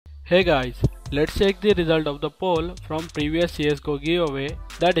Hey guys, let's check the result of the poll from previous CSGO giveaway,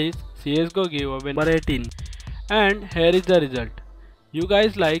 that is CSGO giveaway number 18. And here is the result. You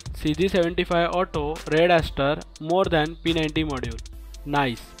guys like CZ75-Auto Red Astor more than P90 module.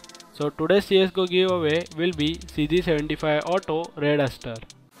 Nice. So today's CSGO giveaway will be CZ75-Auto Red Astor.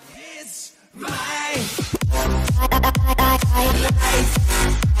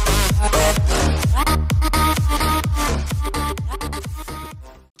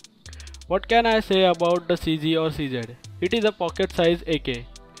 What can I say about the CZ or CZ? It is a pocket size AK,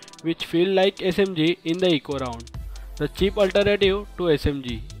 which feel like SMG in the eco round. The cheap alternative to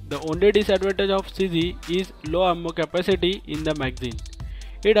SMG. The only disadvantage of CZ is low ammo capacity in the magazine.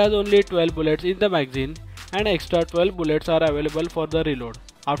 It has only 12 bullets in the magazine and extra 12 bullets are available for the reload.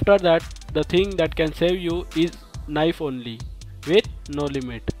 After that, the thing that can save you is knife only, with no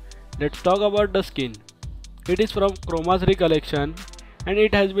limit. Let's talk about the skin. It is from Chroma's collection and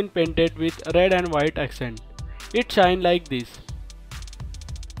it has been painted with red and white accent. It shines like this.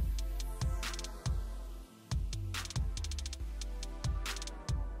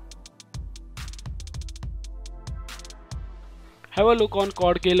 Have a look on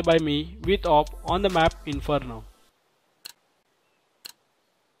Quad Kill by me with op on the map Inferno.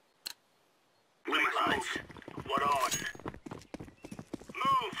 What on?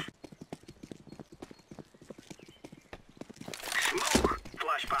 Move! Smoke!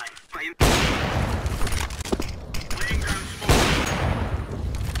 Flashbang! Laying down smoke.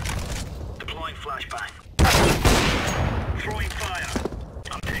 Deploying flashbang. Throwing fire.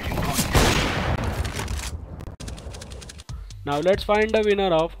 I'm taking point. Now let's find the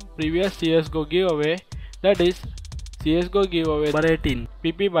winner of previous CSGO giveaway, that is CSGO giveaway number 18,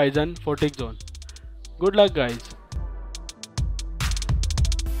 PP Bison 40 zone. Good luck guys.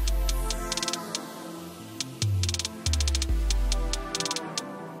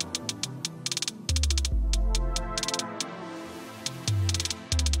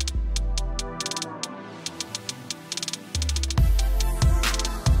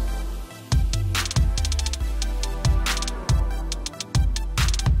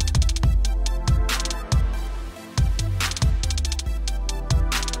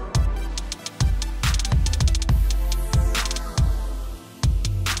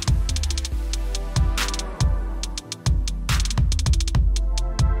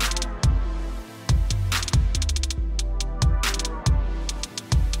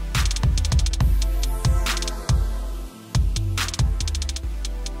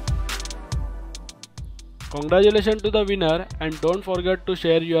 Congratulations to the winner, and don't forget to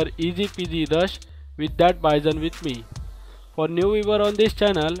share your easy peasy rush with that bison with me. For new viewer on this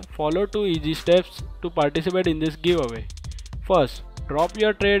channel, follow 2 easy steps to participate in this giveaway. First, drop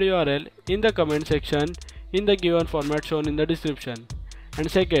your trade URL in the comment section in the given format shown in the description.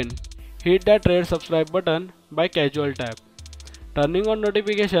 And second, hit that red subscribe button by casual tap. Turning on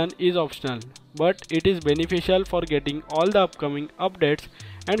notification is optional, but it is beneficial for getting all the upcoming updates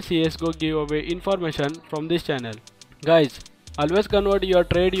and CSGO giveaway information from this channel. Guys, always convert your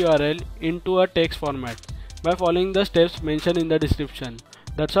trade URL into a text format by following the steps mentioned in the description.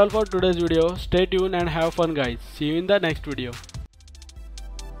 That's all for today's video. Stay tuned and have fun guys. See you in the next video.